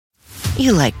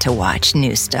You like to watch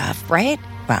new stuff, right?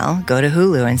 Well, go to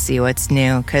Hulu and see what's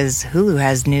new, because Hulu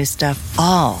has new stuff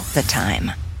all the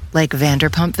time. Like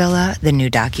Vanderpump Villa, the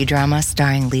new docudrama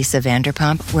starring Lisa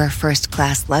Vanderpump, where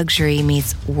first-class luxury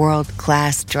meets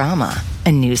world-class drama.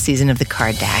 A new season of The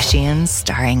Kardashians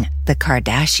starring The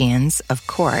Kardashians, of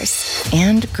course.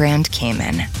 And Grand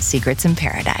Cayman, Secrets in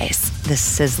Paradise, the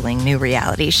sizzling new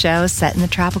reality show set in the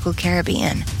tropical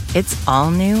Caribbean. It's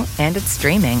all new and it's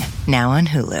streaming now on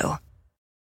Hulu.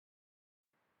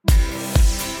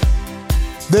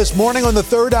 This morning on the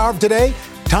third hour of Today,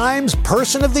 Time's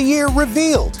Person of the Year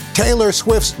revealed. Taylor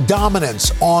Swift's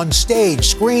dominance on stage,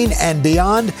 screen, and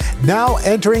beyond, now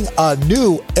entering a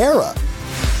new era.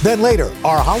 Then later,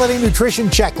 our holiday nutrition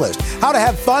checklist, how to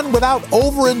have fun without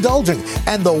overindulging,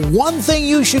 and the one thing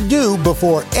you should do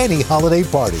before any holiday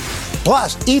party.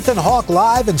 Plus, Ethan Hawke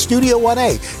live in Studio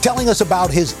 1A, telling us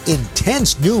about his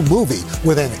intense new movie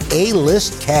with an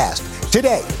A-list cast.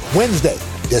 Today, Wednesday,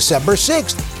 December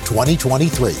 6th,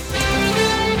 2023.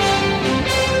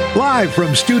 Live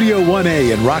from Studio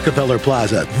 1A in Rockefeller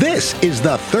Plaza, this is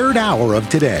the third hour of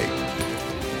Today.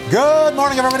 Good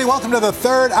morning, everybody. Welcome to the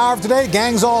third hour of Today.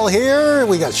 Gang's all here.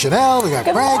 We got Chanel, we got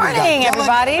Good Craig, morning, we got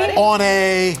everybody. On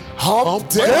a hump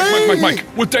day. Mike.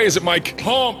 What day is it, Mike?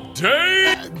 Hump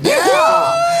day.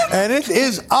 Yeah. And it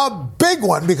is a big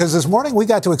one because this morning we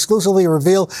got to exclusively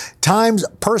reveal Time's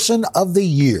Person of the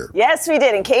Year. Yes, we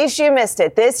did. In case you missed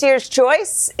it, this year's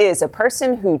choice is a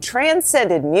person who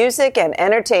transcended music and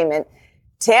entertainment.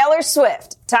 Taylor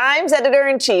Swift, Times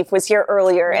editor-in-chief, was here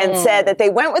earlier and said that they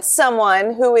went with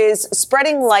someone who is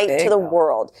spreading light to the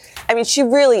world. I mean, she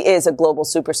really is a global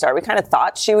superstar. We kind of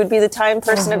thought she would be the Time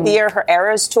Person of the Year. Her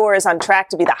Eras tour is on track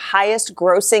to be the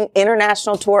highest-grossing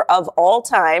international tour of all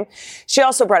time. She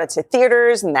also brought it to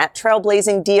theaters and that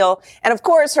trailblazing deal. And, of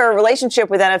course, her relationship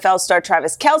with NFL star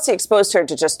Travis Kelce exposed her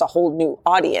to just a whole new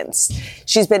audience.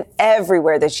 She's been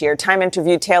everywhere this year. Time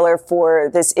interviewed Taylor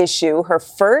for this issue, her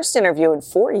first interview in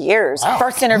 4 years. Wow.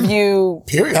 First interview,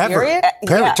 period?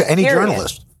 To any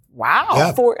journalist. Wow.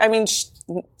 Yeah.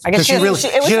 I guess she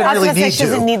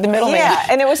doesn't need the middleman. Yeah,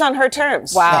 and it was on her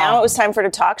terms. Wow. Now it was time for her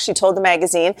to talk. She told the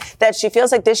magazine that she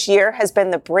feels like this year has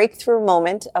been the breakthrough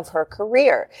moment of her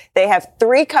career. They have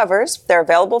 3 covers. They're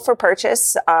available for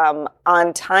purchase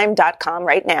on time.com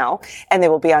right now, and they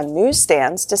will be on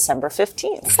newsstands December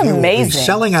 15th. That's amazing.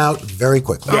 Selling out very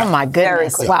quickly. Oh, my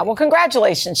goodness. Wow. Well,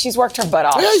 congratulations. She's worked her butt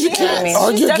off. Yeah, you can't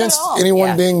argue against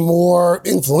anyone being more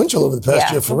influential over the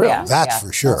past year, for real. Yeah. That's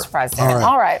for sure.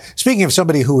 All right. Speaking of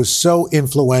somebody who was so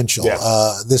influential,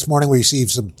 this morning we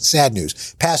received some sad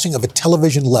news. Passing of a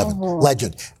television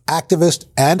legend, activist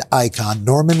and icon,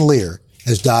 Norman Lear,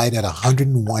 has died at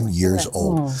 101 years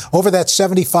old. Over that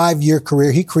 75-year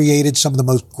career, he created some of the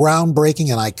most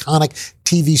groundbreaking and iconic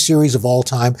TV series of all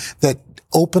time that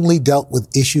openly dealt with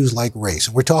issues like race.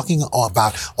 And we're talking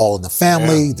about All in the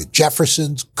Family, The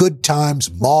Jeffersons, Good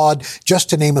Times, Maude, just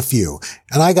to name a few.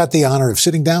 And I got the honor of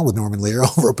sitting down with Norman Lear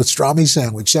over a pastrami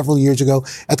sandwich several years ago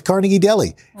at the Carnegie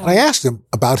Deli. And I asked him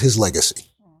about his legacy.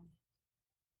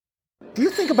 Do you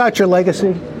think about your legacy?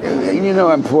 You know,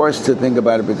 I'm forced to think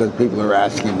about it because people are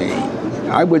asking me.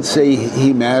 I would say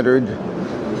he mattered,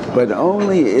 but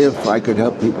only if I could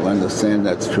help people understand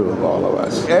that's true of all of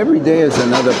us. Every day is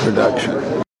another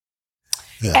production.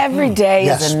 Yeah. Every day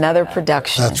is another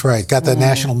production. That's right. Got the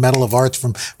National Medal of Arts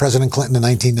from President Clinton in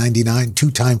 1999,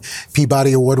 2-time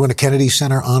Peabody Award winner, Kennedy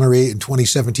Center honoree in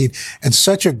 2017, and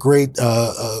such a great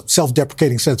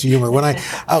self-deprecating sense of humor. When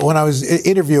I was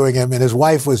interviewing him, and his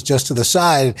wife was just to the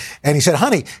side, and he said,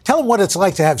 "Honey, tell him what it's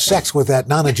like to have sex with that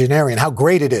nonagenarian, how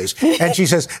great it is." And she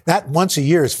says, "That once a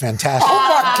year is fantastic."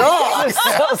 Oh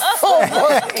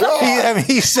my God!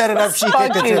 He set it up. She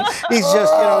kicked it to him. He's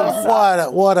just,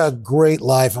 what a great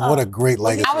life and what a great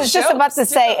legacy. I was just about to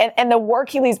say, and the work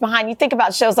he leaves behind. You think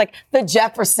about shows like The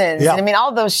Jeffersons. Yeah. I mean,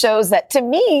 all those shows that to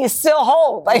me still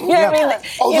hold. Like, you know what I mean?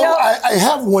 Although I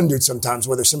have wondered sometimes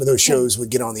whether some of those shows would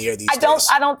get on the air these days.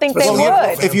 I don't think they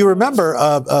would. If you remember,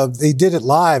 they did it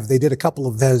live. They did a couple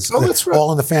of those, that's right.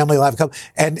 All in the Family live,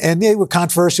 and they were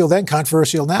controversial then,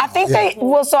 controversial now. I think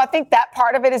so I think that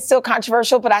part of it is still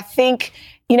controversial, but I think,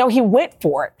 he went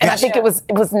for it. And I think it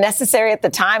was necessary at the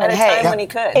time. At a time when he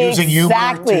could. Using humor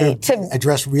to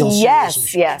address real serious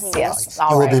issues. Yes.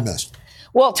 It will be missed.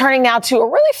 Well, turning now to a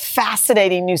really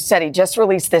fascinating new study just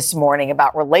released this morning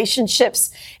about relationships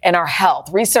and our health.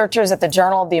 Researchers at the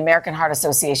Journal of the American Heart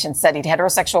Association studied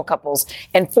heterosexual couples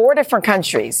in 4 different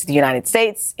countries, the United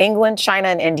States, England, China,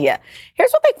 and India.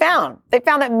 Here's what they found. They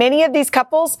found that many of these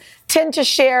couples tend to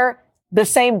share the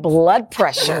same blood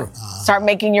pressure. Start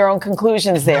making your own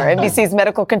conclusions there. NBC's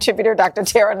medical contributor, Dr.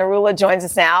 Tara Narula, joins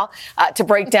us now to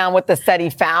break down what the study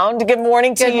found. Good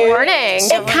morning to you. Good morning.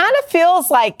 It kind of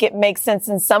feels like it makes sense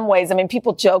in some ways. I mean,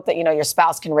 people joke that, your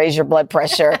spouse can raise your blood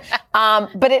pressure,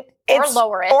 but it's or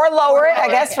lower it. Or lower it, I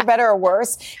guess, for better or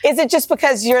worse. Is it just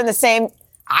because you're in the same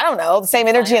the same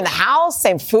energy in the house,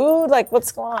 same food? Like,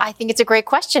 what's going on? I think it's a great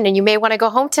question, and you may want to go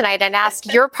home tonight and ask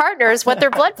your partners what their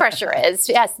blood pressure is.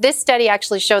 Yes, this study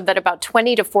actually showed that about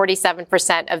 20 to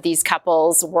 47% of these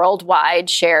couples worldwide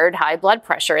shared high blood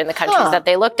pressure in the countries that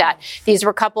they looked at. These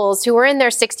were couples who were in their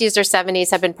 60s or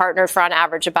 70s, have been partnered for on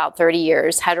average about 30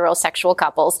 years, heterosexual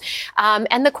couples.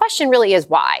 And the question really is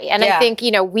why? And I think,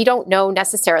 we don't know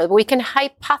necessarily, but we can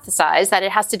hypothesize that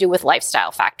it has to do with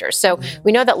lifestyle factors. So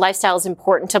we know that lifestyle is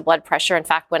important to blood pressure. In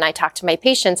fact, when I talk to my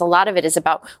patients, a lot of it is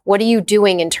about what are you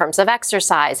doing in terms of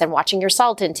exercise and watching your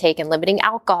salt intake and limiting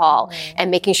alcohol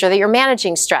and making sure that you're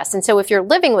managing stress. And so if you're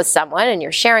living with someone and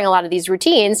you're sharing a lot of these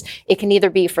routines, it can either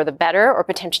be for the better or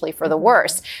potentially for the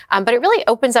worse. But it really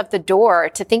opens up the door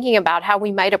to thinking about how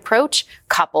we might approach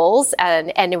couples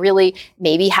and really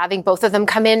maybe having both of them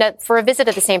come in for a visit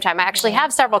at the same time. I actually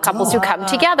have several couples who come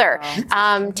together,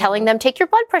 telling them, take your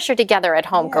blood pressure together at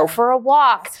home, go for a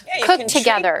walk, cook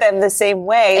together. Treat them the same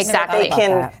way. Exactly. So they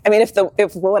can,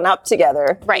 if we went up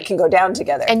together, they can go down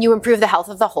together. And you improve the health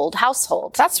of the whole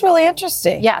household. That's really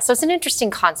interesting. Yeah, so it's an interesting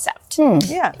concept.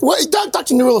 Yeah. Well,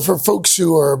 Dr. Narula, for folks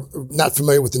who are not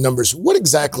familiar with the numbers, what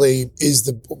exactly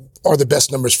are the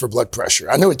best numbers for blood pressure?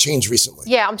 I know it changed recently.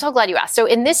 Yeah, I'm so glad you asked. So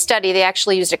in this study, they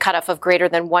actually used a cutoff of greater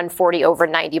than 140 over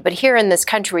 90. But here in this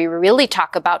country, we really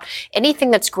talk about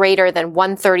anything that's greater than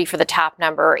 130 for the top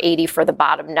number or 80 for the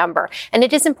bottom number. And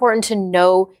it is important to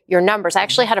know your numbers. I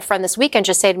actually had a friend this weekend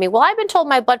just say to me, well, I've been told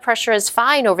my blood pressure is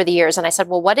fine over the years. And I said,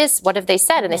 well, what have they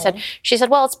said? And she said,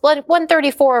 well, it's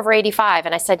 134 over 85.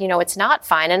 And I said, it's not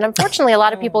fine. And unfortunately, a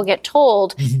lot of people get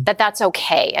told that that's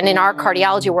okay. And in our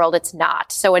cardiology world, it's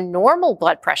not. So a normal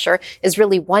blood pressure is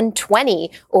really 120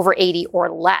 over 80 or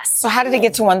less. So how did it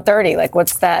get to 130? Like,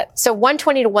 what's that? So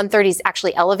 120 to 130 is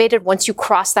actually elevated. Once you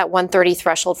cross that 130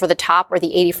 threshold for the top or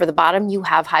the 80 for the bottom, you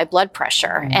have high blood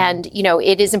pressure. And,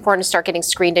 it is important to start getting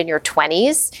screened in your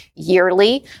 20s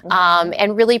yearly,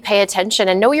 and really pay attention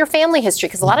and know your family history,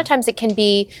 because a lot of times it can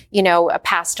be,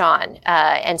 passed on.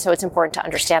 And so it's important to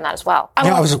understand that as well.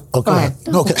 Go ahead.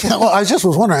 Okay. Well, I was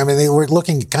wondering, they were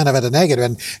looking kind of at a negative,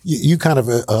 and you kind of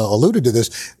alluded to this.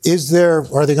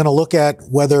 Are they going to look at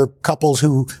whether couples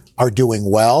who are doing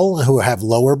well, who have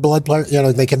lower blood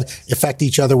pressure, they can affect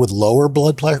each other with lower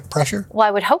blood pressure? Well,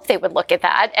 I would hope they would look at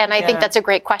that. And I think that's a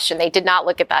great question. They did not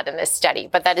look at that in this study,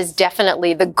 but that is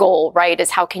definitely the goal, right?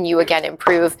 Is how can you, again,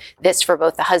 improve this for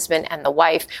both the husband and the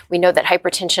wife? We know that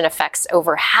hypertension affects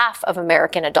over half of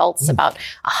American adults, about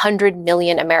 100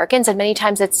 million Americans, and many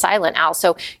times it's silent, Al.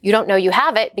 So you don't know you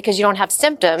have it because you don't have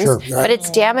symptoms, but it's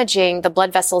damaging the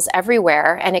blood vessels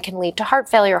everywhere, and it can lead to heart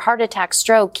failure, heart attack,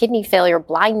 stroke, kidney failure,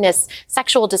 blindness,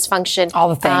 sexual dysfunction, all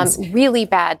the things, really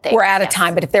bad things. We're out of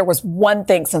time, but if there was one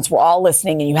thing, since we're all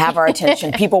listening and you have our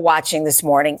attention, people watching this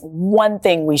morning, one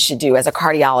thing we should do as a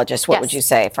cardiologist, what would you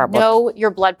say for our blood? Know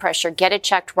your blood pressure, get it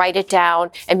checked, write it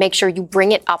down, and make sure you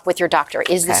bring it up with your doctor.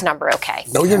 Is this number okay?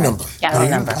 Know your number. Yeah, know your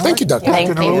number. Thank you, Dr.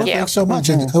 Thank you. Thanks so much.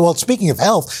 And, well, speaking of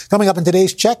health, coming up in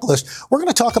today's checklist, we're going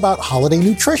to talk about holiday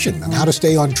nutrition and how to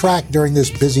stay on track during this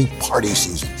busy party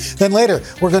season. Then later,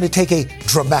 we're going to take a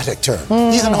dramatic turn.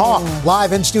 Ethan Hawke,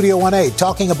 live in Studio 1A,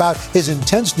 talking about his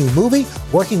intense new movie,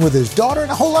 working with his daughter,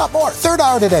 and a whole lot more. Third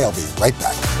hour today. I'll be right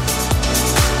back.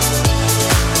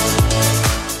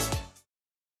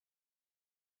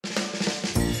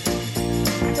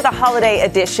 The holiday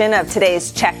edition of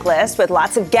today's checklist with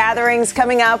lots of gatherings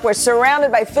coming up. We're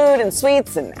surrounded by food and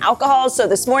sweets and alcohol. So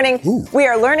this morning, we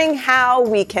are learning how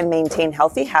we can maintain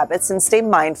healthy habits and stay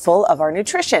mindful of our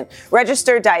nutrition.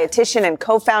 Registered dietitian and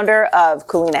co-founder of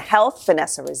Culina Health,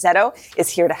 Vanessa Rissetto, is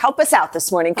here to help us out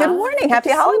this morning. Good morning.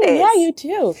 Happy holidays. Yeah, you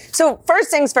too. So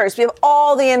first things first, we have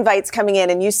all the invites coming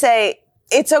in, and you say,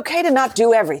 it's okay to not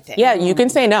do everything. Yeah, you can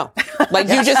say no. Like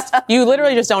you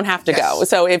literally just don't have to go.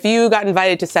 So if you got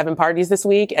invited to 7 parties this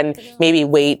week and maybe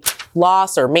weight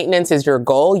loss or maintenance is your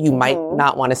goal, you might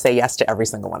not want to say yes to every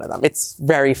single one of them. It's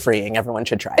very freeing. Everyone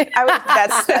should try it.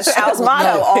 That's Al's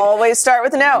motto. Always start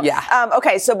with no. Yeah.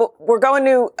 Okay, so we're going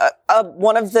to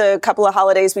one of the couple of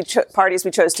holidays parties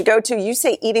we chose to go to. You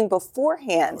say eating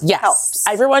beforehand helps.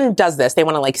 Everyone does this. They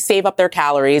want to save up their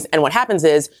calories. And what happens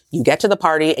is you get to the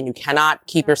party and you cannot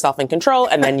keep yourself in control,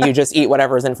 and then you just eat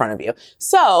whatever is in front of you. you.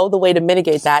 So the way to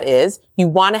mitigate that is you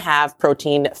want to have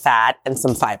protein, fat, and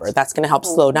some fiber. That's going to help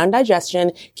slow down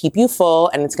digestion, keep you full,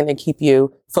 and it's going to keep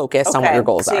you focused on what your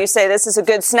goals are. So you say this is a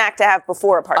good snack to have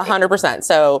before a party. 100%.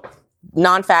 So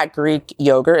non-fat Greek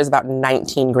yogurt is about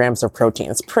 19 grams of protein.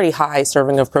 It's pretty high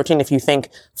serving of protein. If you think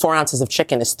 4 ounces of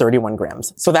chicken is 31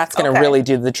 grams. So that's going to really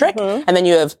do the trick. And then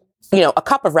you have, a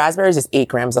cup of raspberries is 8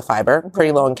 grams of fiber,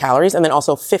 pretty low in calories. And then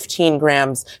also 15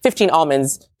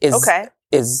 almonds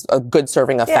is a good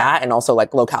serving of fat and also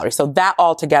like low calories. So that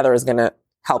all together is going to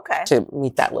help to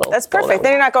meet that little. That's perfect.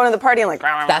 Then you're not going to the party and like.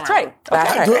 That's right.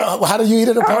 That's right. How do you eat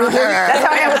at a party? That's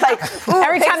how I was like.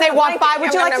 Every time they walk by,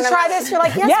 would you like to try this? You're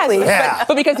like, yes, please. Yeah.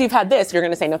 But because you've had this, you're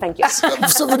going to say no, thank you.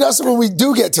 So Vanessa, when we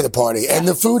do get to the party and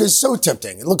the food is so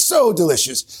tempting, it looks so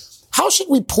delicious, how should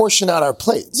we portion out our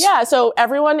plates? Yeah, so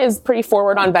everyone is pretty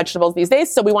forward on vegetables these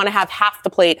days, so we want to have half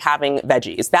the plate having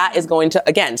veggies. That is going to,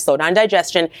 again, slow down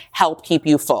digestion, help keep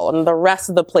you full. And the rest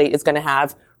of the plate is going to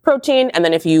have protein, and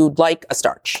then if you'd like, a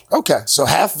starch. Okay, so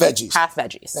half veggies. Half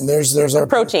veggies. And there's our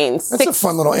protein. That's a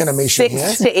fun little animation.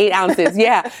 6 to 8 ounces,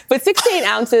 yeah. But 6 to 8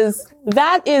 ounces,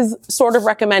 that is sort of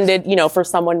recommended, for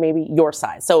someone maybe your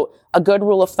size. So a good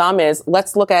rule of thumb is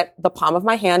let's look at the palm of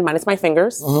my hand minus my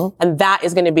fingers, and that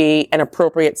is going to be an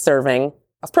appropriate serving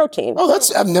of protein. Oh,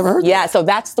 I've never heard that. Yeah, so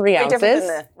that's 3 ounces. Different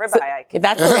than the ribeye.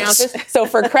 That's 3 ounces. So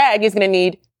for Craig, he's going to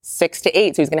need 6 to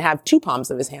 8. So he's going to have 2 palms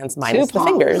of his hands minus the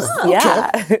fingers. Oh,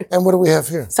 yeah. Okay. And what do we have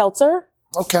here? Seltzer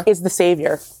is the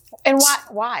savior. And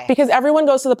why? Because everyone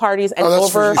goes to the parties and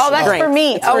that's for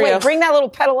me. It's for wait, you. bring that little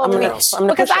pedal over me.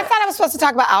 Because I thought I was supposed to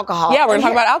talk about alcohol. Yeah, we're going to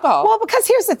talk about alcohol. Well, because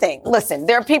here's the thing. Listen,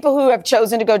 there are people who have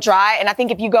chosen to go dry, and I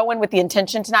think if you go in with the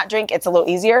intention to not drink, it's a little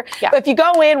easier. Yeah. But if you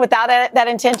go in without that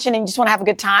intention and you just want to have a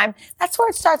good time, that's where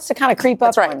it starts to kind of creep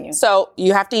up on you. So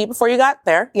you have to eat before you got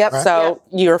there. Yep. Right. So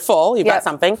you're full. You've got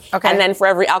something. Okay. And then for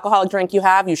every alcoholic drink you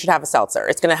have, you should have a seltzer.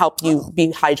 It's going to help you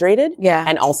be hydrated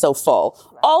and also full.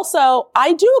 Also,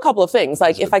 I do a couple of things.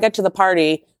 Like if I get to the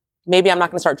party, maybe I'm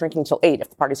not going to start drinking until 8 if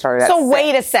the party started at 6. So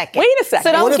wait a second.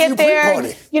 So don't get there.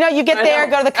 You get there,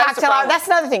 go to the cocktail hour. That's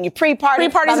another thing. You pre-party.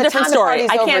 Pre-party's a different story.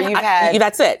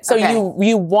 That's it. So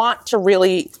you want to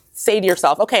really say to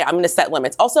yourself, okay, I'm going to set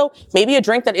limits. Also, maybe a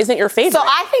drink that isn't your favorite. So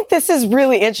I think this is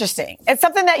really interesting. It's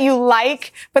something that you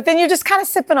like, but then you're just kind of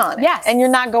sipping on it. Yes. And you're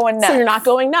not going nuts. So you're not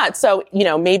going nuts. So,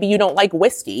 maybe you don't like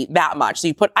whiskey that much. So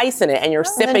you put ice in it and you're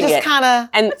sipping it.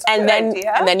 And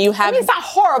then you have... it's not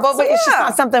horrible, but it's just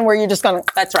not something where you're just going to...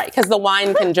 That's right. Because the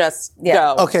wine can just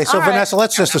go. Okay, so Vanessa,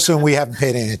 let's just assume we haven't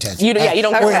paid any attention. You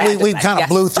don't We kind of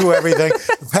blew through everything.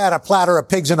 We've had a platter of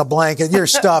pigs in a blanket. You're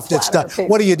stuffed. It's done.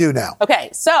 What do you do now? Okay,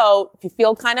 so if you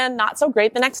feel kind of not so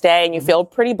great the next day and you feel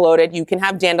pretty bloated, you can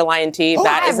have dandelion tea.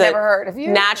 That is a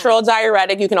natural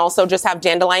diuretic. You can also just have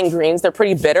dandelion greens. They're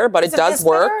pretty bitter, but it does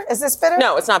work. Is this bitter?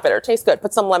 No, it's not bitter. It tastes good.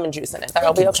 Put some lemon juice in it.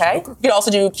 That'll be okay. You can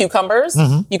also do cucumbers.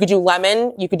 You could do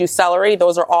lemon. You could do celery.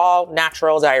 Those are all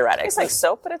natural diuretics. It tastes like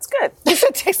soap, but it's good.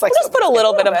 It tastes like soap. Just put a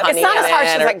little bit of honey in it. It's not as harsh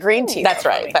as like green tea. That's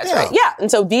right. That's right. Yeah.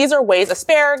 And so these are ways,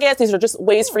 asparagus, these are just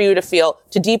ways for you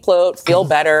to defloat, feel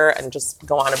better, and just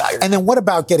go on about your And then what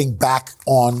about getting back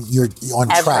on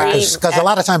track? Because a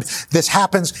lot of times this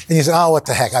happens and you say, oh, what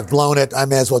the heck? I've blown it. I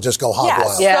may as well just go hog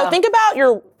wild. So think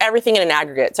about everything in an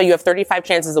aggregate. So you have 35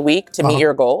 chances a week to meet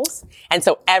your goals. And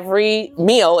so every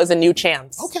meal is a new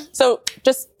chance. Okay. So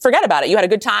just forget about it. You had a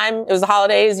good time. It was the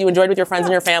holidays. You enjoyed with your friends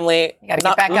and your family. You gotta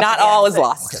get back up not all is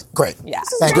lost. Okay, great. Yeah.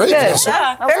 Thank you.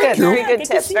 Very good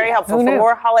tips. Very helpful. For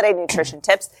more holiday nutrition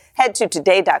tips, head to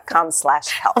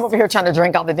today.com/health. I'm over here trying to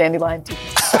drink all the dandelion tea.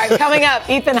 All right, coming up,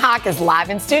 Ethan Hawke is live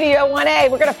in Studio 1A.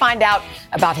 We're going to find out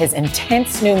about his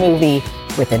intense new movie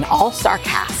with an all-star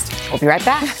cast. We'll be right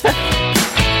back.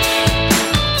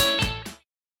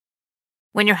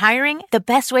 When you're hiring, the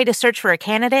best way to search for a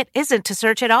candidate isn't to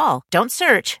search at all. Don't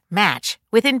search, match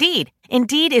with Indeed.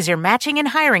 Indeed is your matching and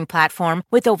hiring platform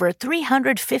with over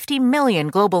 350 million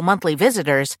global monthly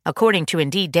visitors, according to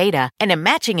Indeed data, and a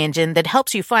matching engine that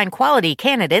helps you find quality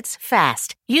candidates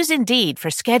fast. Use Indeed for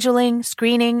scheduling,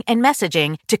 screening, and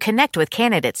messaging to connect with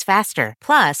candidates faster.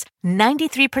 Plus,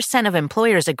 93% of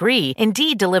employers agree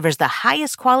Indeed delivers the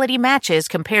highest quality matches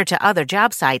compared to other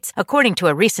job sites, according to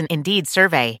a recent Indeed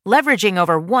survey. Leveraging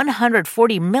over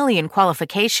 140 million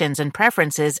qualifications and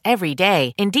preferences every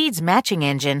day, Indeed's matching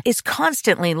engine is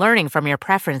constantly learning from your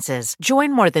preferences.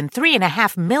 Join more than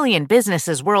 3.5 million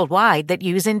businesses worldwide that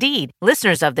use Indeed.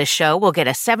 Listeners of this show will get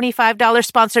a $75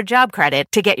 sponsored job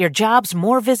credit to get your jobs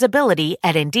more visibility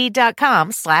at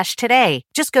Indeed.com/today.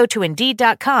 Just go to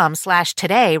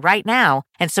Indeed.com/today right now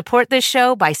and support this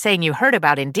show by saying you heard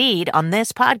about Indeed on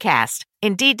this podcast.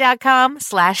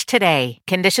 Indeed.com/today.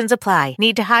 Conditions apply.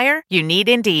 Need to hire? You need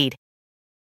Indeed.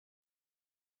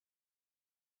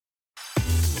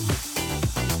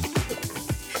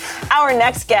 Our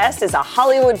next guest is a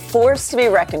Hollywood force to be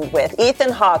reckoned with. Ethan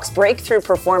Hawke's breakthrough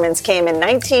performance came in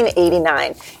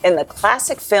 1989 in the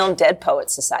classic film Dead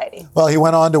Poets Society. Well, he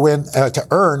went on to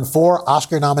earn 4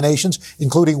 Oscar nominations,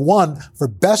 including 1 for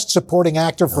Best Supporting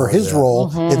Actor for his role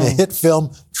in the hit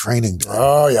film Training Day.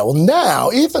 Oh, yeah. Well,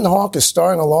 now Ethan Hawke is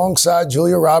starring alongside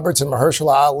Julia Roberts and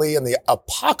Mahershala Ali in the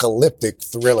apocalyptic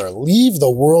thriller Leave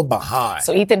the World Behind.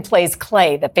 So Ethan plays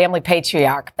Clay, the family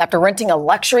patriarch. After renting a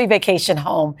luxury vacation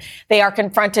home, they are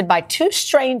confronted by 2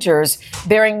 strangers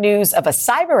bearing news of a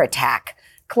cyber attack.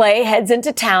 Clay heads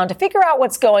into town to figure out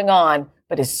what's going on,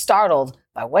 but is startled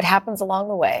by what happens along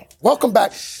the way. Welcome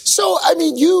back. So, I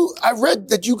mean, I read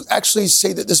that you actually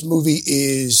say that this movie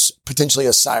is potentially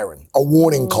a siren, a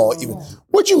warning call even.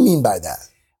 What do you mean by that?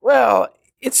 Well,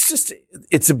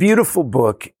 it's a beautiful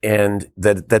book and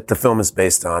that the film is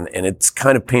based on, and it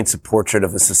kind of paints a portrait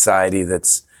of a society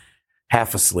that's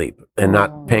half asleep and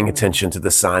not paying attention to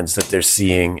the signs that they're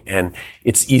seeing. And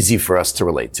it's easy for us to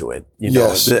relate to it. You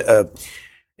know,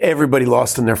 everybody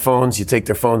lost in their phones. You take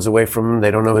their phones away from them,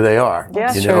 they don't know who they are.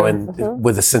 Yeah, you know, and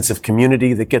with a sense of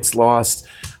community that gets lost,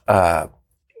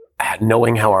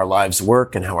 knowing how our lives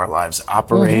work and how our lives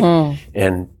operate,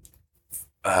 and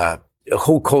a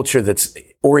whole culture that's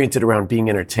oriented around being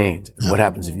entertained. What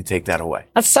happens if you take that away?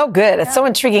 That's so good. It's so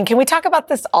intriguing. Can we talk about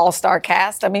this all-star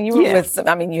cast? I mean, you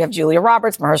have Julia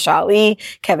Roberts, Mahershala Ali,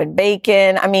 Kevin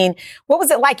Bacon. I mean, what was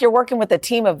it like? You're working with a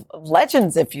team of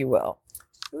legends, if you will.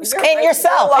 And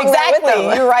yourself, exactly.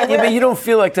 You're right. Yeah, but you don't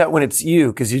feel like that when it's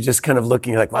you, because you're just kind of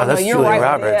looking like, wow, that's Julia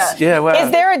Roberts. Yeah, wow.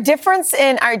 Is there a difference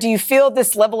or do you feel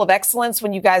this level of excellence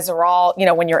when you guys are all,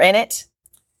 when you're in it?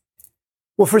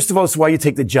 Well, first of all, it's why you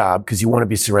take the job, because you want to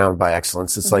be surrounded by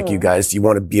excellence. It's like you guys, you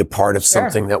want to be a part of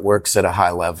something that works at a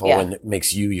high level and it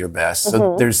makes you your best.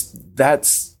 So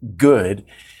that's good.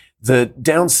 The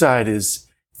downside is,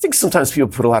 I think sometimes people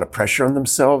put a lot of pressure on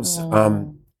themselves.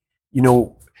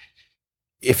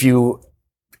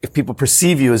 If people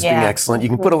perceive you as being excellent, you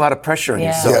can put a lot of pressure on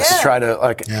yourself to try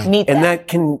to meet that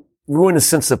can ruin a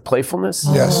sense of playfulness.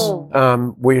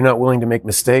 Where you're not willing to make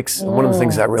mistakes. One of the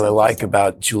things I really like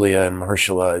about Julia and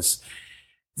Mahershala is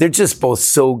they're just both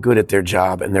so good at their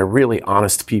job, and they're really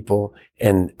honest people.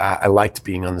 And I liked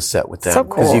being on the set with them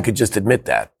because you could just admit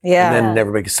that. And then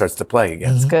everybody starts to play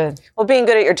again. That's good. Well, being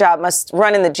good at your job must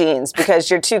run in the genes, because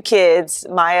your 2 kids,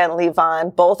 Maya and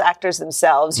Levon, both actors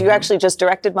themselves. You actually just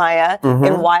directed Maya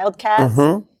in Wildcats.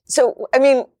 So, I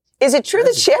mean, is it true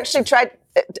that she actually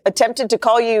attempted to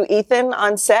call you Ethan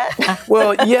on set?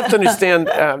 Well, you have to understand,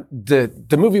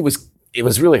 the movie it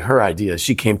was really her idea.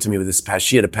 She came to me with this passion.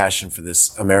 She had a passion for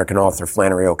this American author,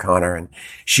 Flannery O'Connor, and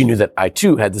she knew that I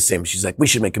too had the same. She's like, we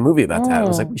should make a movie about that. I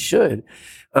was like, we should.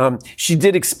 She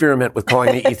did experiment with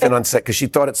calling me Ethan on set because she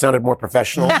thought it sounded more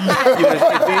professional.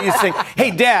 You think,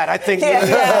 hey, Dad, I think all of a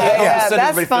sudden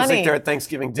everybody feels like they're at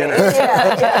Thanksgiving dinner.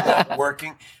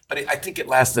 Working. But I think it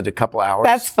lasted a couple hours.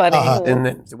 That's funny. And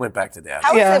then it went back to Dad.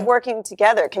 How is it working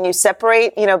together? Can you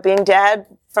separate, being dad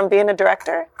from being a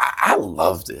director? I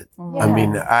loved it. I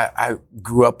mean, I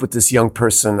grew up with this young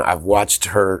person. I've watched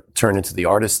her turn into the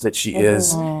artist that she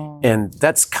is. And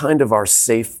that's kind of our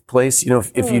safe place.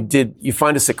 If you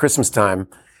find us at Christmas time,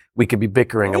 we could be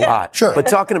bickering a lot. Sure. But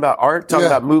talking about art, talking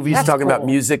about movies, talking about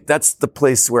music, that's the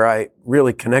place where I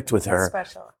really connect with her.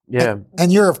 That's special. Yeah.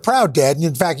 And you're a proud dad. And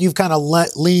in fact, you've kind of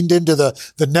leaned into the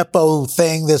Nepo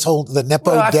thing, the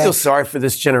Nepo I dad. feel sorry for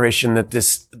this generation that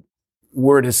this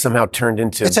word has somehow turned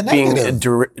into being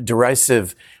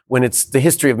derisive when it's the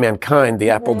history of mankind. The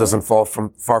apple doesn't fall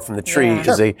far from the tree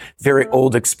is a very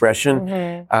old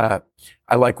expression.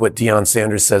 I like what Deion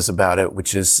Sanders says about it,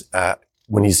 which is,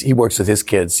 when he works with his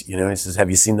kids, he says, have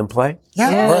you seen them play?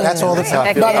 That's all the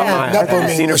time. Nepo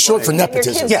means short for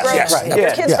nepotism.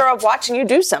 Your kids grow up watching you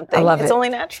do something. I love it's only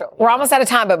natural. We're almost out of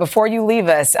time, but before you leave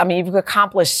us, I mean, you've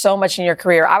accomplished so much in your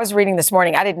career. I was reading this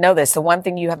morning, I didn't know this. The one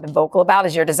thing you have been vocal about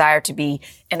is your desire to be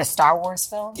in a Star Wars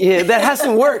film. Yeah, that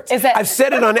hasn't worked. I've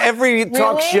said it on every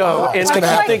talk show, and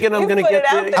I'm thinking I'm going to get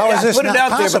there. How is this put it not out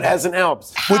there, possible? but it hasn't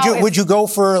helped. Would you go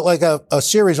for like a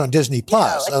series on Disney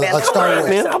Plus? like Star Wars?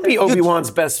 Man, I'll be Obi-Wan's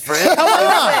best friend. Come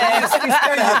on.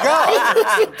 There you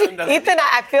go. Ethan,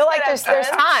 I feel like there's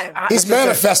time. He's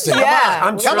manifesting.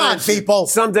 Come on, people.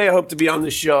 Someday I hope to be on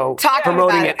the show Talking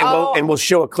promoting about it, and we'll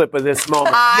show a clip of this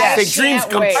moment. Say dreams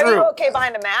come Are true. you okay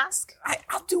behind a mask?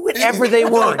 I'll do whatever they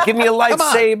want. Give me a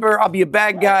lightsaber. I'll be a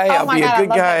bad guy. I'll be a good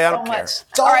guy. I don't care.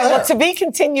 All right, well, to be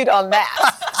continued on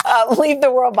that. Leave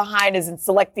the World Behind is in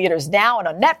select theaters now and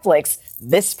on Netflix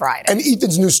this Friday. And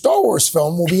Ethan's new Star Wars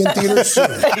film will be in theaters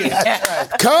soon.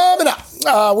 Coming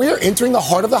up, we are entering the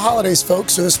heart of the holidays,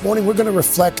 folks. So this morning we're going to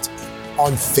reflect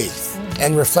on faith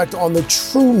and reflect on the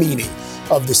true meaning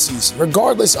of the season,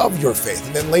 regardless of your faith.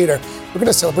 And then later, we're going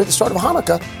to celebrate the start of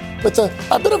Hanukkah with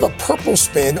a bit of a purple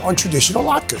spin on traditional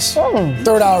latkes.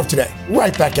 Third hour of today,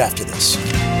 right back after this.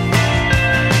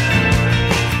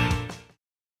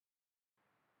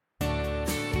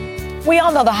 We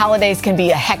all know the holidays can be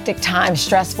a hectic time,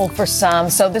 stressful for some.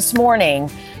 So this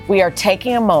morning, we are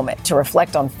taking a moment to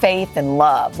reflect on faith and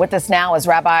love. With us now is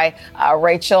Rabbi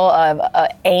Rachel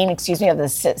Ain, of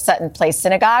the Sutton Place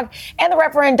Synagogue, and the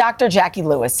Reverend Dr. Jackie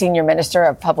Lewis, Senior Minister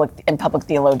of Public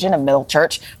Theologian of Middle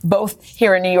Church, both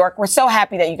here in New York. We're so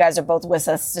happy that you guys are both with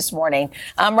us this morning.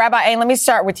 Rabbi Ain, let me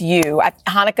start with you.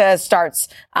 Hanukkah starts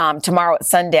tomorrow at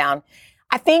sundown.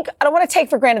 I don't want to take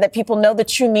for granted that people know the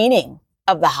true meaning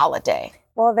of the holiday.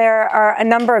 Well, there are a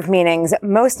number of meanings.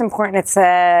 Most important, it's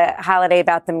a holiday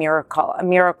about the miracle, a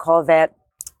miracle that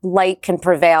light can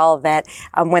prevail, that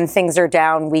when things are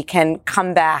down, we can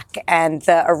come back. And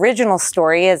the original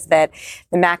story is that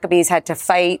the Maccabees had to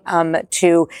fight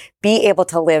to be able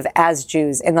to live as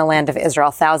Jews in the land of Israel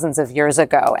thousands of years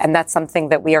ago. And that's something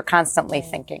that we are constantly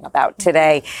thinking about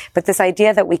today. But this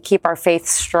idea that we keep our faith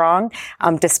strong,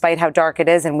 despite how dark it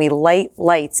is, and we light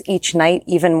lights each night,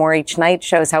 even more each night,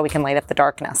 shows how we can light up the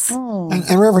darkness.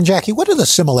 And Reverend Jackie, what are the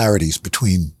similarities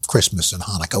between Christmas and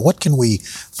Hanukkah? What can we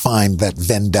find, that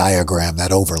Venn diagram,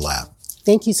 that overlap?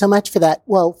 Thank you so much for that.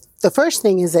 Well, the first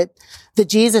thing is that the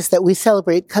Jesus that we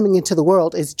celebrate coming into the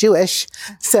world is Jewish.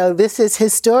 So this is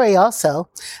his story also.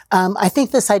 I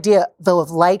think this idea, though, of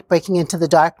light breaking into the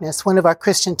darkness, one of our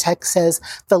Christian texts says,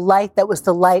 the light that was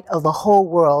the light of the whole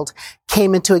world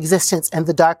came into existence and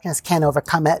the darkness can't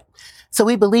overcome it. So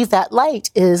we believe that light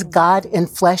is God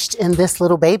enfleshed in this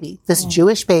little baby, this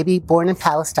Jewish baby born in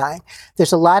Palestine.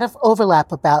 There's a lot of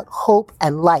overlap about hope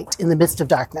and light in the midst of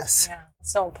darkness. Yeah,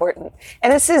 so important.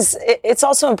 And it's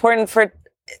also important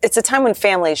it's a time when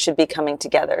families should be coming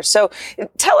together. So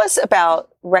tell us about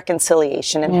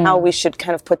reconciliation and how we should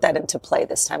kind of put that into play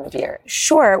this time of year.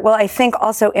 Sure. Well, I think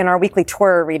also in our weekly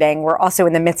Torah reading, we're also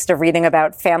in the midst of reading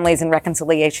about families and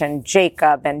reconciliation,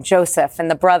 Jacob and Joseph and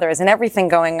the brothers and everything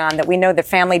going on, that we know the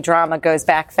family drama goes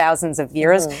back thousands of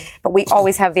years, but we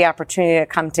always have the opportunity to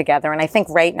come together. And I think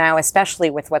right now, especially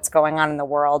with what's going on in the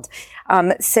world,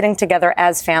 sitting together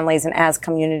as families and as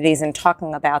communities and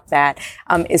talking about that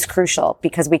is crucial,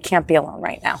 because we can't be alone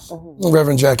right now. Well,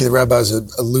 Reverend Jackie, the rabbis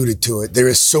alluded to it.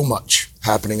 There is so much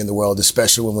happening in the world,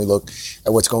 especially when we look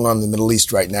at what's going on in the Middle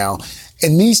East right now.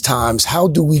 In these times, how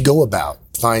do we go about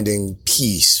finding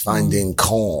peace, finding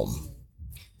calm?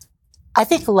 I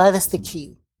think love is the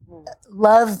key.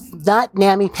 Love, not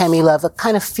namby-pamby love, a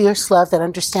kind of fierce love that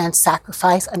understands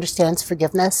sacrifice, understands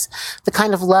forgiveness, the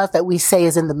kind of love that we say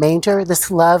is in the manger, this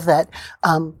love that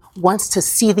wants to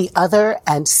see the other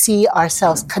and see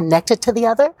ourselves connected to the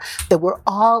other, that we're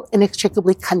all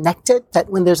inextricably connected, that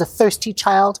when there's a thirsty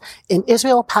child in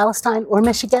Israel, Palestine, or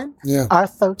Michigan, our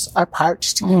throats are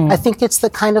parched. I think it's the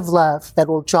kind of love that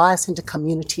will draw us into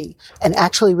community and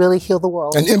actually really heal the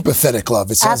world. An empathetic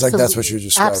love. It sounds like that's what you're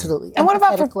describing. Absolutely. And what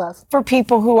about for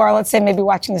people who are, let's say, maybe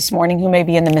watching this morning, who may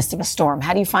be in the midst of a storm?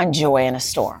 How do you find joy in a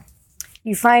storm?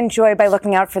 You find joy by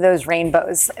looking out for those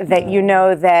rainbows, that you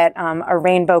know that a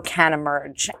rainbow can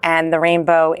emerge. And the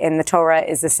rainbow in the Torah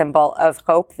is a symbol of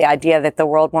hope, the idea that the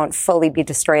world won't fully be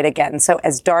destroyed again. So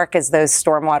as dark as those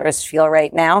storm waters feel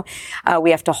right now, we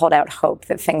have to hold out hope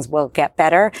that things will get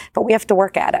better, but we have to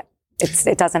work at it.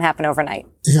 It doesn't happen overnight.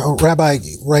 You know, Rabbi,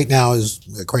 right now, as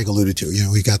Craig alluded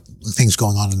to, we got things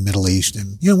going on in the Middle East,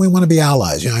 and, we want to be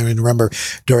allies. I remember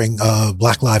during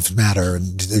Black Lives Matter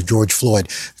and George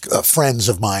Floyd, friends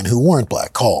of mine who weren't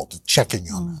black called,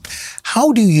 checking on them.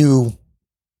 How do you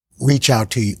reach out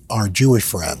to our Jewish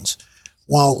friends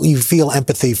while you feel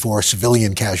empathy for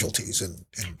civilian casualties in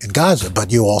Gaza,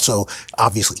 but you also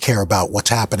obviously care about what's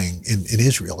happening in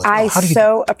Israel as well? I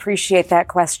so appreciate that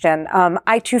question.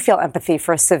 I too feel empathy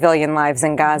for civilian lives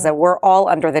in Gaza. We're all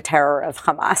under the terror of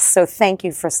Hamas. So thank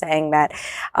you for saying that.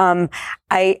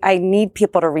 I need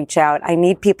people to reach out. I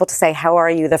need people to say, how are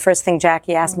you? The first thing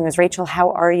Jackie asked me was, Rachel,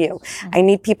 how are you? I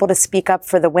need people to speak up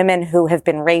for the women who have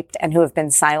been raped and who have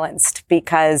been silenced,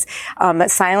 because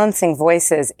silencing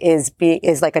voices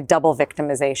is like a double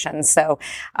victimization. So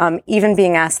even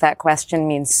being asked that question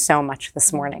means so much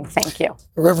this morning. Thank you.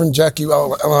 Reverend Jackie,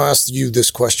 I'll ask you this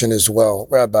question as well,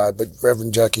 Rabbi, but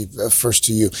Reverend Jackie, first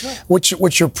to you. Sure.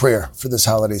 What's your prayer for this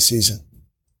holiday season?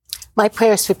 My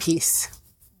prayer is for peace.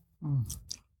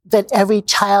 That every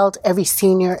child, every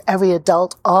senior, every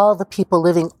adult, all the people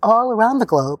living all around the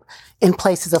globe in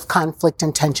places of conflict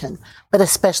and tension, but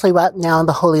especially right now in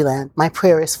the Holy Land, my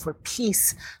prayer is for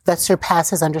peace that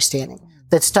surpasses understanding,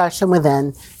 that starts from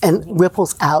within and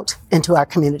ripples out into our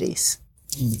communities.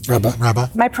 Rabbi?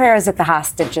 My prayer is that the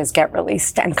hostages get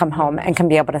released and come home and can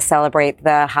be able to celebrate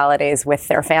the holidays with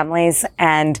their families,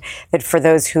 and that for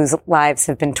those whose lives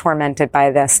have been tormented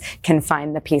by this can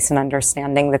find the peace and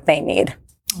understanding that they need.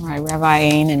 All right, Rabbi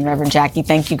Ain and Reverend Jackie,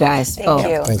 thank you guys. Thank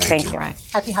you. Thank you. Right.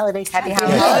 Happy holidays. Happy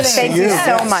holidays. Thank you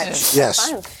so much.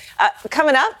 Yes.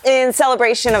 Coming up, in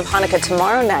celebration of Hanukkah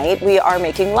tomorrow night, we are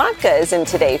making latkes in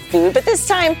Today Food, but this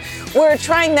time we're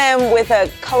trying them with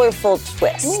a colorful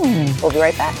twist. We'll be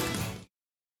right back.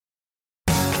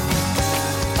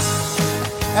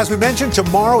 As we mentioned,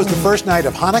 tomorrow is the first night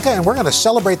of Hanukkah, and we're going to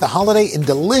celebrate the holiday in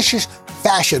delicious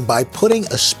fashion by putting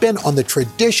a spin on the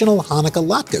traditional Hanukkah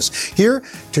latkes. Here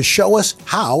to show us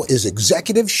how is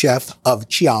executive chef of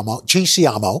Ci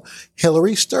Siamo,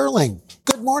 Hillary Sterling.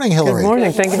 Good morning, Hillary. Good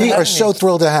morning. Thank you for We are having so me.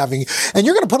 thrilled to have you. And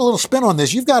you're going to put a little spin on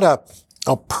this. You've got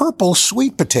a purple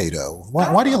sweet potato.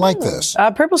 Why do you like this?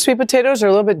 Purple sweet potatoes are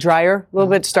a little bit drier, a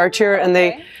little bit starchier, and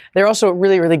they're also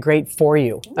really, really great for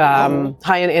you.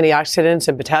 High in antioxidants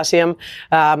and potassium.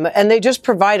 And they just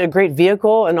provide a great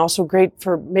vehicle and also great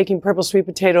for making purple sweet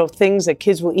potato things that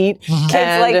kids will eat. Kids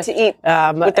like to eat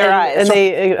with their eyes. And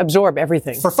they absorb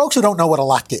everything. For folks who don't know what a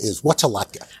latke is, what's a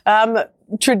latke?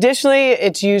 Traditionally,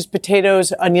 it's used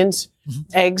potatoes, onions,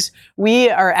 eggs. We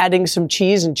are adding some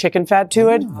cheese and chicken fat to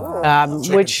it,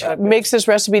 which makes this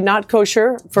recipe not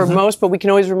kosher for most, but we can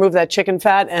always remove that chicken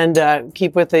fat and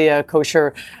keep with the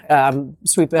kosher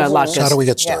sweet latkes. So how do we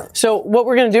get started? So what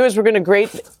we're going to do is we're going to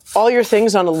grate all your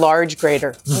things on a large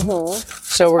grater.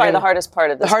 So we're Probably the hardest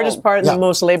part of this. the hardest part and the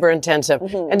most labor intensive.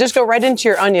 And just go right into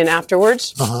your onion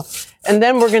afterwards. And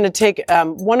then we're going to take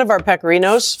one of our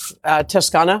pecorinos,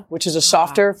 Toscana, which is a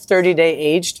softer 30-day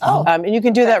aged. And you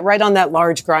can do that right on that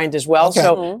large grind as well.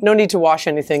 So no need to wash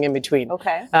anything in between.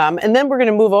 And then we're going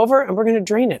to move over and we're going to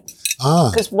drain it.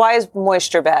 Because why is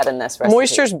moisture bad in this recipe?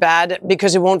 Moisture's bad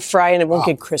because it won't fry and it won't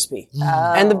get crispy.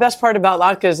 And the best part about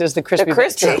latkes is the crispy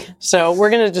bits. So we're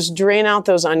going to just drain out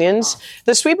those onions.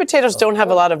 The sweet potatoes don't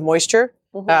have a lot of moisture.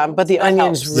 But the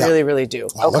onions really, really do.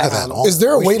 Wow, look at that. Is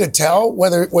there a way to tell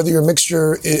whether your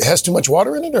mixture has too much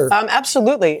water in it? Or?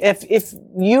 Absolutely. If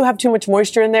you have too much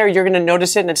moisture in there, you're going to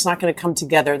notice it and it's not going to come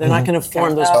together. They're not going to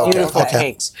form those beautiful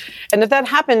cakes. And if that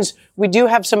happens, we do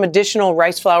have some additional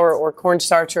rice flour or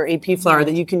cornstarch or AP flour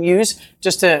that you can use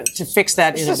just to fix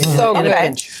that in a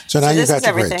pinch. So now you've got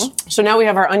your grapes. So now we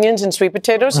have our onions and sweet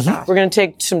potatoes. We're going to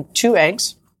take 2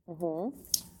 eggs.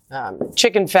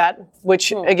 Chicken fat,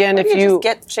 which again, if you just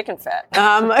get chicken fat,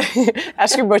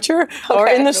 ask your butcher or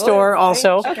in the store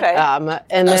also. And that's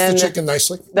then the chicken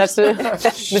nicely. That's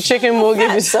the chicken will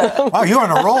give you some. Wow, you're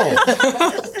on a roll.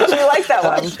 You like that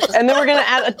one. And then we're going to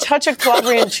add a touch of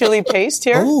Calabrian chili paste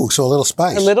here. Ooh, so a little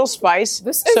spice. A little spice.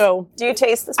 Do you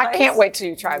taste the spice? I can't wait till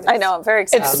you try this. I know, I'm very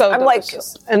excited. It's so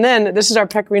delicious. And then this is our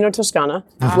Pecorino Toscana,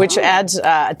 which adds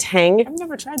a tang. I've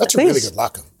never tried That's that. a really good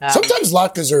latke. Sometimes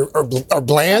latkes are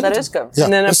bland. That is good.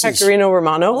 And then a Pecorino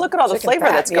Romano. Look at all the flavor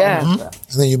that's going. And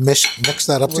then you mix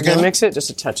that up We're together. going to mix it, just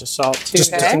a touch of salt too,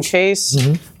 just in case.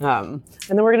 And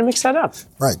then we're going to mix that up.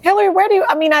 Right. Hillary, where do you,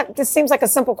 this seems like a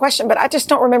simple question, but I just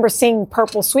don't remember seeing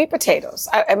purple sweet potatoes.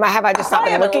 Have I just not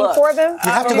been looking for them?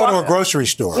 You have to go to a grocery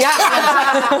store. Yeah.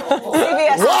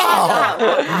 Wow,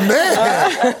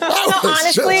 man.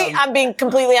 Honestly, I'm being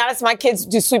completely honest. My kids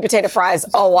do sweet potato fries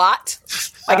a lot.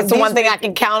 Like it's the one thing I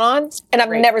can count on, and I've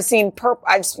never seen purple.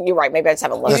 You're right. Maybe I just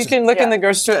haven't looked. You can look in the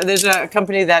grocery store. There's a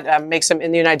company that makes them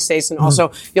in the United States, and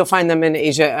also you'll find them in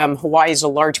Asia. Hawaii is a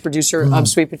large producer of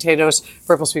sweet potatoes,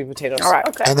 purple sweet potatoes. All right.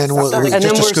 Okay. And then we're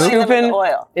scooping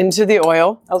into the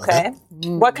oil. Okay.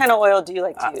 What kind of oil do you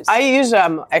like to use? I use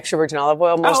extra virgin olive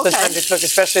oil most of the time to cook,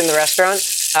 especially in the restaurant.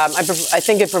 I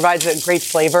think it provides a great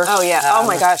flavor. Oh, yeah. Oh,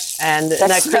 my gosh. And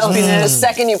that crispiness. The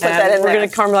second you put that in there. We're going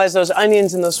to caramelize those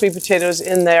onions and those sweet potatoes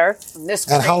in there.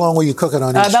 And how long will you cook it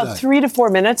on each side? About 3 to 4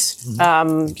 minutes.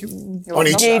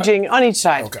 Engaging on each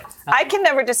side. Okay. I can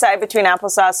never decide between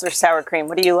applesauce or sour cream.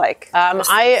 What do you like?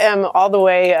 I am all the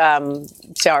way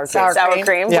sour cream. Sour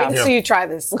cream? Yeah. Wait until you try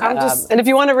this. And if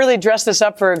you want to really dress this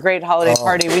up for a great holiday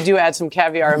party, we do add some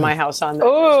caviar in my house on that. Ooh.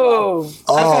 Oh,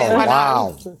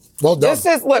 wow. Well done.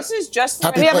 This is just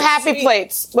Happy we have plates. happy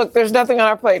plates. Look, there's nothing on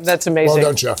our plate. That's amazing. Well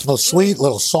done, Chef. A little sweet, a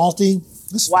little salty.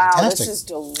 This is fantastic. This is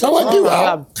delicious. Kind of like you,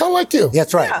 Al. Kind of like you. Yeah,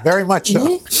 that's right. Very much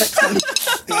so.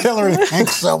 Hillary,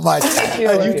 thanks so much.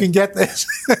 You can get this.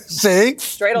 See?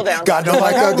 Dreidel down. God don't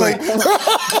like ugly.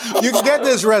 You can get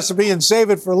this recipe and save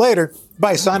it for later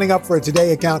by signing up for a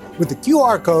Today account with the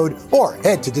QR code or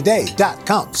head to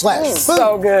today.com/food.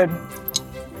 So good.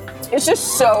 It's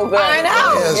just so good. I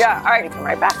know. It is. Yeah. All right. Come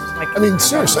right back. I mean,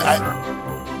 seriously.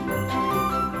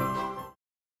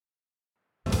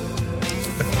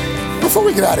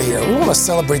 before we get out of here, we want to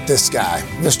celebrate this guy,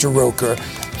 Mr. Roker.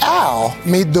 Al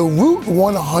made the Route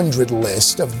 100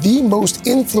 list of the most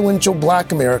influential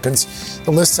Black Americans.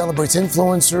 The list celebrates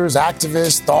influencers,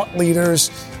 activists, thought leaders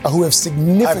who have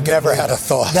significantly... I've never had a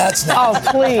thought. That's not...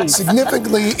 Oh, please.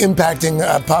 Significantly impacting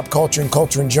pop culture and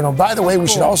culture in general. By the way, we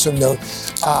should also note,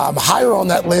 higher on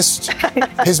that list,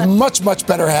 his much, much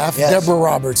better half, Deborah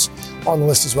Roberts, on the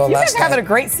list as well. You guys are having a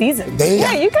great season.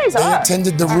 You guys They are.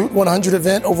 attended the Route 100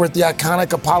 event over at the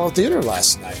iconic Apollo Theater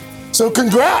last night. So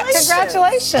congrats.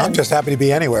 Congratulations. I'm just happy to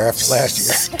be anywhere after last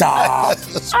year. Stop.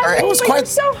 It was quite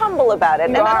so humble about it,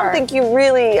 and I don't think you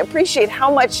really appreciate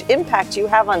how much impact you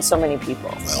have on so many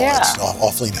people. Well, that's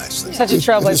awfully nice. Such a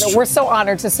trailblazer. We're so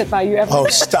honored to sit by you every day. Oh,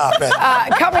 stop it.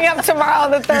 Coming up tomorrow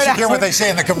on the third You should hour. hear what they say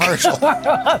in the commercial.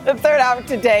 On the third hour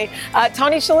today,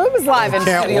 Tony Shalhoub is live in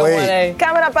Can't Studio wait. 1A.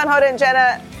 Coming up on Hoda and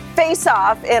Jenna, face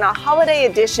off in a holiday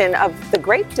edition of The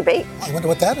Great Debate. I wonder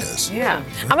what that is. Yeah.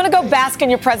 I'm going to go bask in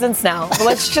your presence now. But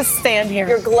let's just stand here.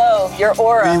 Your glow, your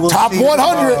aura. We will Top see you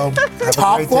 100. tomorrow. Have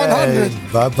Top a great day.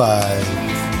 100.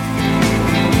 Bye-bye.